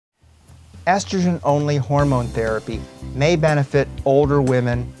estrogen-only hormone therapy may benefit older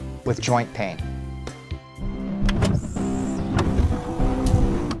women with joint pain.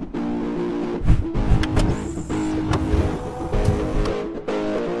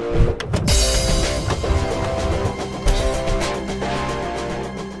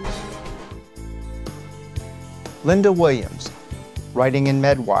 Lynda Williams, writing in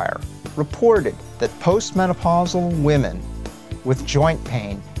Medwire, reported that postmenopausal women with joint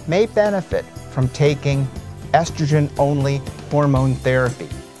pain may benefit from taking estrogen-only hormone therapy,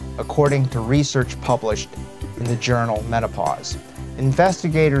 according to research published in the journal Menopause.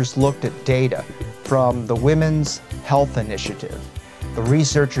 Investigators looked at data from the Women's Health Initiative. The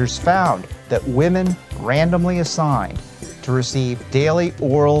researchers found that women randomly assigned to receive daily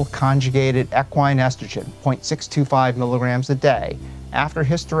oral conjugated equine estrogen, 0.625 milligrams a day, after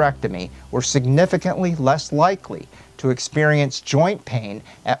hysterectomy were significantly less likely to experience joint pain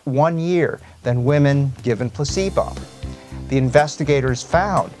at 1 year than women given placebo. The investigators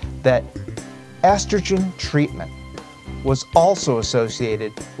found that estrogen treatment was also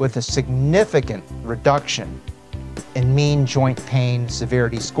associated with a significant reduction in mean joint pain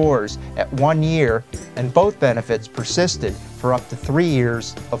severity scores at 1 year, and both benefits persisted for up to 3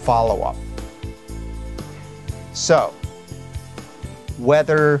 years of follow-up. So,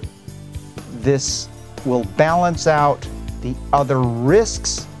 whether this will balance out the other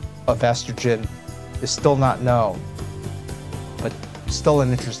risks of estrogen is still not known, but still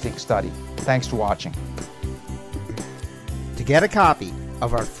an interesting study. Thanks for watching. To get a copy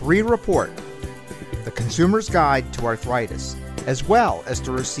of our free report, The Consumer's Guide to Arthritis, as well as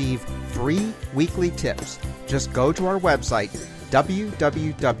to receive free weekly tips, just go to our website,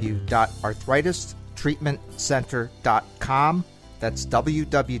 www.arthritistreatmentcenter.com. That's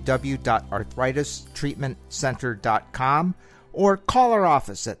www.arthritistreatmentcenter.com, or call our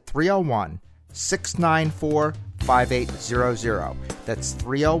office at 301-694-5800. That's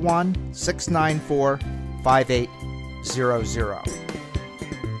 301-694-5800.